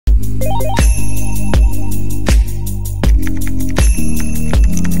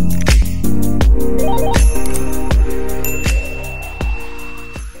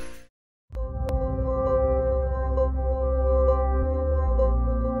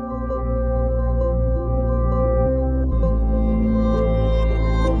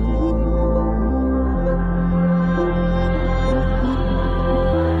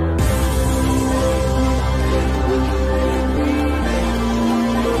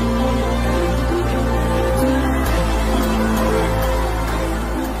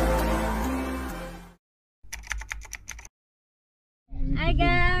Hi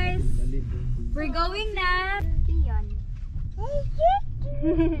guys! We're going na beyond.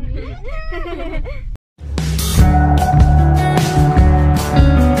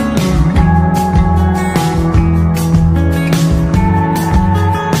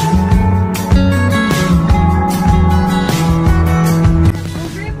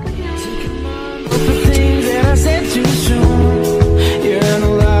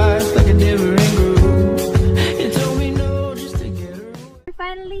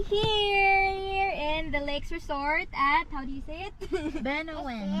 Resort at, how do you say it?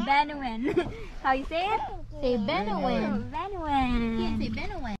 Benowen. Benowen. How you say it? Say Benowen. Benowen. You can say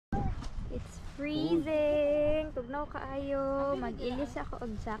Benowen. It's freezing. Tugnaw kaayo. Mag-ilis ako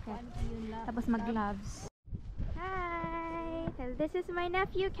og jacket. Tapos mag-gloves. Hi! So this is my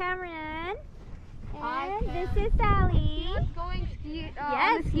nephew Cameron. And this is Sally. Going ski.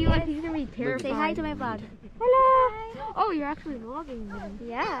 Yes, he's gonna be terrified. Say hi to my vlog. Hello. Oh, you're actually vlogging then.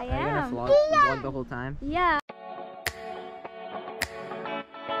 Yeah, I Are you am. gonna vlog the whole time? Yeah.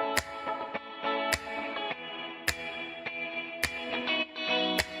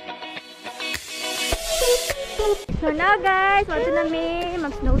 So now guys, wato namin,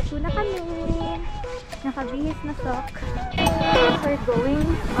 mag-snowshoe na kami. Nakabihis na sock. We're going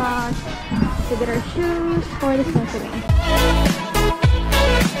to get our shoes for the snowshoeing.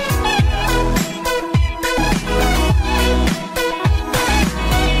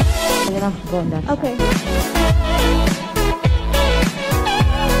 Okay.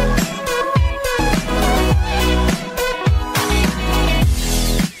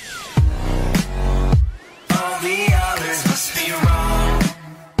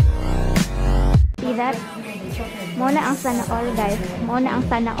 See that? Mona ang sana all, guys. Mona ang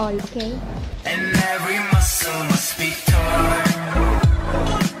sana all, okay? And every muscle must be torn.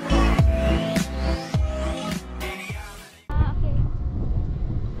 Okay.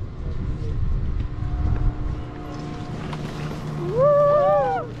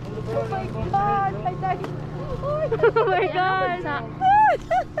 Woo! Oh my god! Oh my god!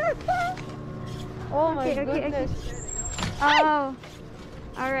 Oh my Okay. goodness. Oh.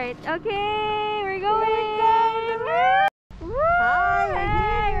 Alright. Okay, we're going! Woo!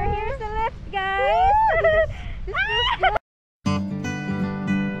 Hi! We're here to lift, guys!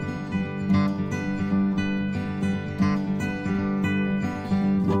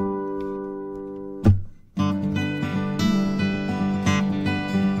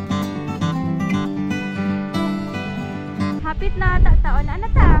 Hapit na taon. Ano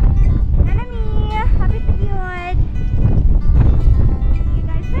ta? Nanami! Hapit na yun! See you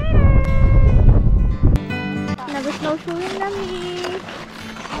guys later! Nag-snowshoeing nami.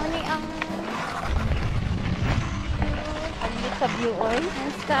 Ano ang Sa view, oy.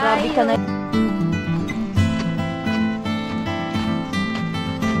 sky? Grabe ka na.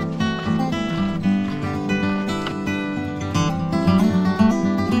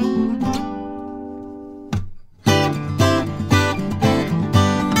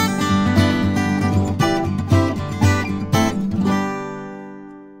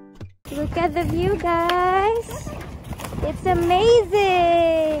 Look at the view, guys. It's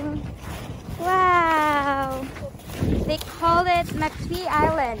amazing. Wow. They call it McPhee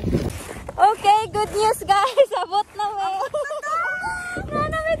Island. Okay, good news, guys. Abot na we.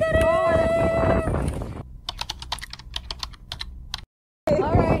 Nana me dere.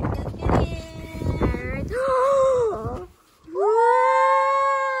 Alright, just kidding. Alright. Wow.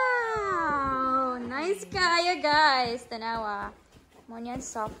 Nice kaya, guys. Tanawa. Monyan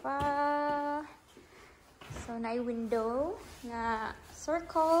sofa. So, na window na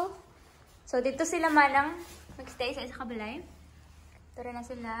circle. So, dito sila manang mag-stay sa isa kabalay. Tara na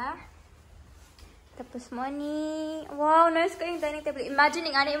sila. Tapos mo ni... Wow, nice ko yung dining table. Imagine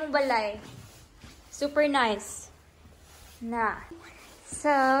yung ano yung balay. Super nice. Na.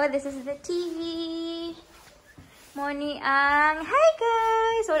 So, this is the TV. Mo ni ang... Hi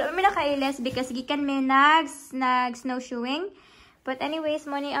guys! So, wala kami nakailes because gikan may nag-snowshoeing. But anyways,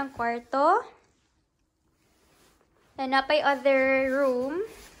 mo ni ang kwarto. And napay other room.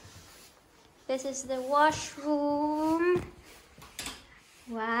 This is the washroom.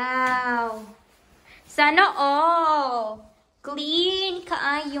 Wow. Sana all. Clean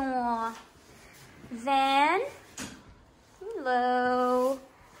kaayo. Then, hello.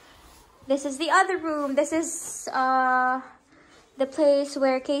 This is the other room. This is the place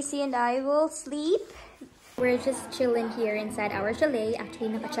where Casey and I will sleep. We're just chilling here inside our chalet.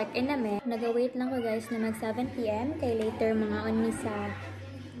 Actually, naka-check-in namin. Nag-wait lang ko guys na mag 7 p.m. Kay later mga oni sa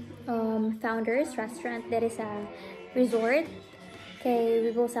Founders Restaurant. That is a resort. Okay,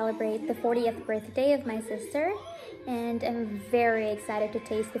 we will celebrate the 40th birthday of my sister. And I'm very excited to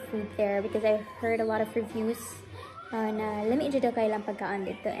taste the food there because I heard a lot of reviews on lami jud kay lang pagkaan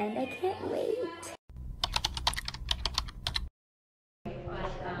dito and I can't wait. We're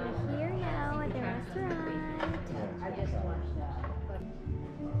here now at the restaurant.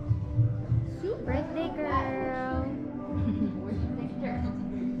 Birthday girl.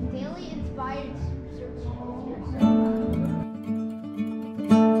 Daily inspired.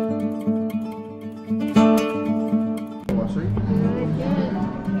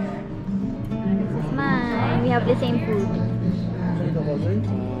 We have the same food.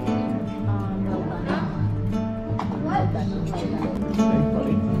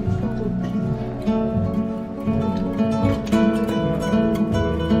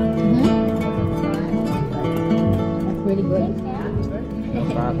 That's really good.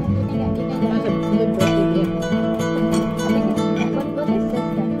 That's a good birthday gift. What is this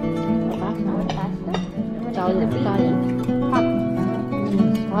then? Pasta? Solid. Hot.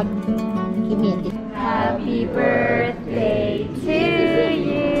 Hot. Give me a dip. Happy birthday to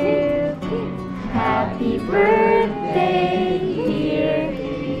you. Happy birthday, dear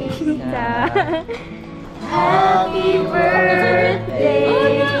Tita. Happy birthday to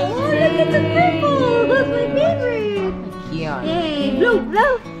you. That's my favorite. Yay, blow,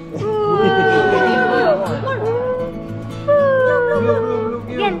 blow. Again. More.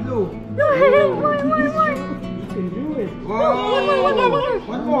 You can do it. One more.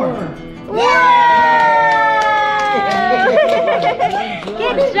 One more.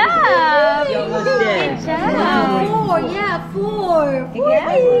 Good job! Good job! 4, yeah, 4. Yeah.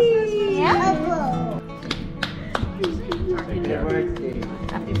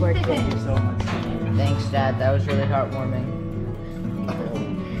 Happy birthday. Thank you so much. Thanks, Dad. That was really heartwarming.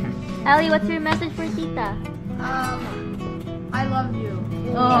 Ali, what's your message for Tita? I love you.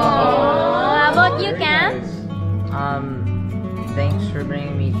 Oh, how about you, Cam? Thanks for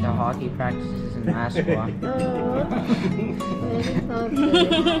bringing me to hockey practices and basketball.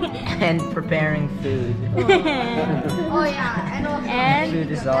 And preparing food. Oh yeah, and also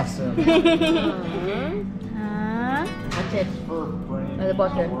Food is awesome. that's it. What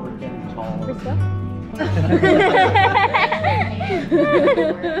about your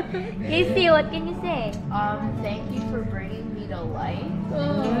Casey, what can you say? thank you for bringing me to life.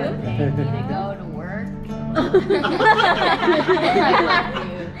 For paying me to go to work. I love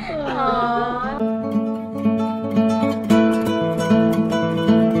you.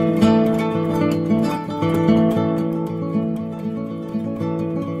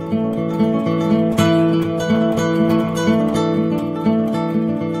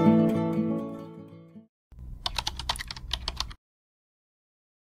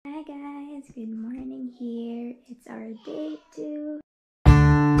 Hi guys, good morning here. It's our day 2.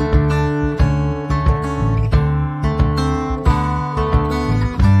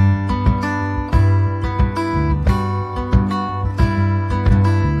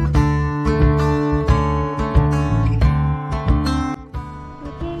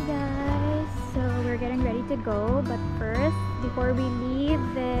 Go, but first, before we leave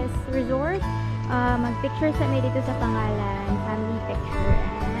this resort, mag-picture sa may dito sa pangalan, family picture,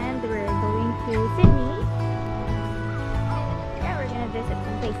 and we're going to Sydney. Yeah, we're gonna visit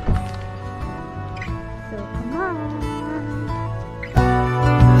some places. So, come on!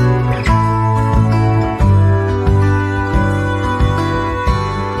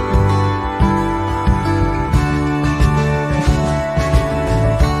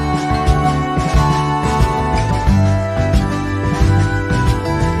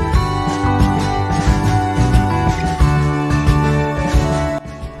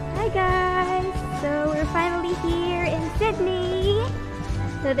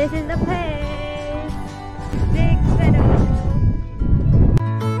 So this is the place.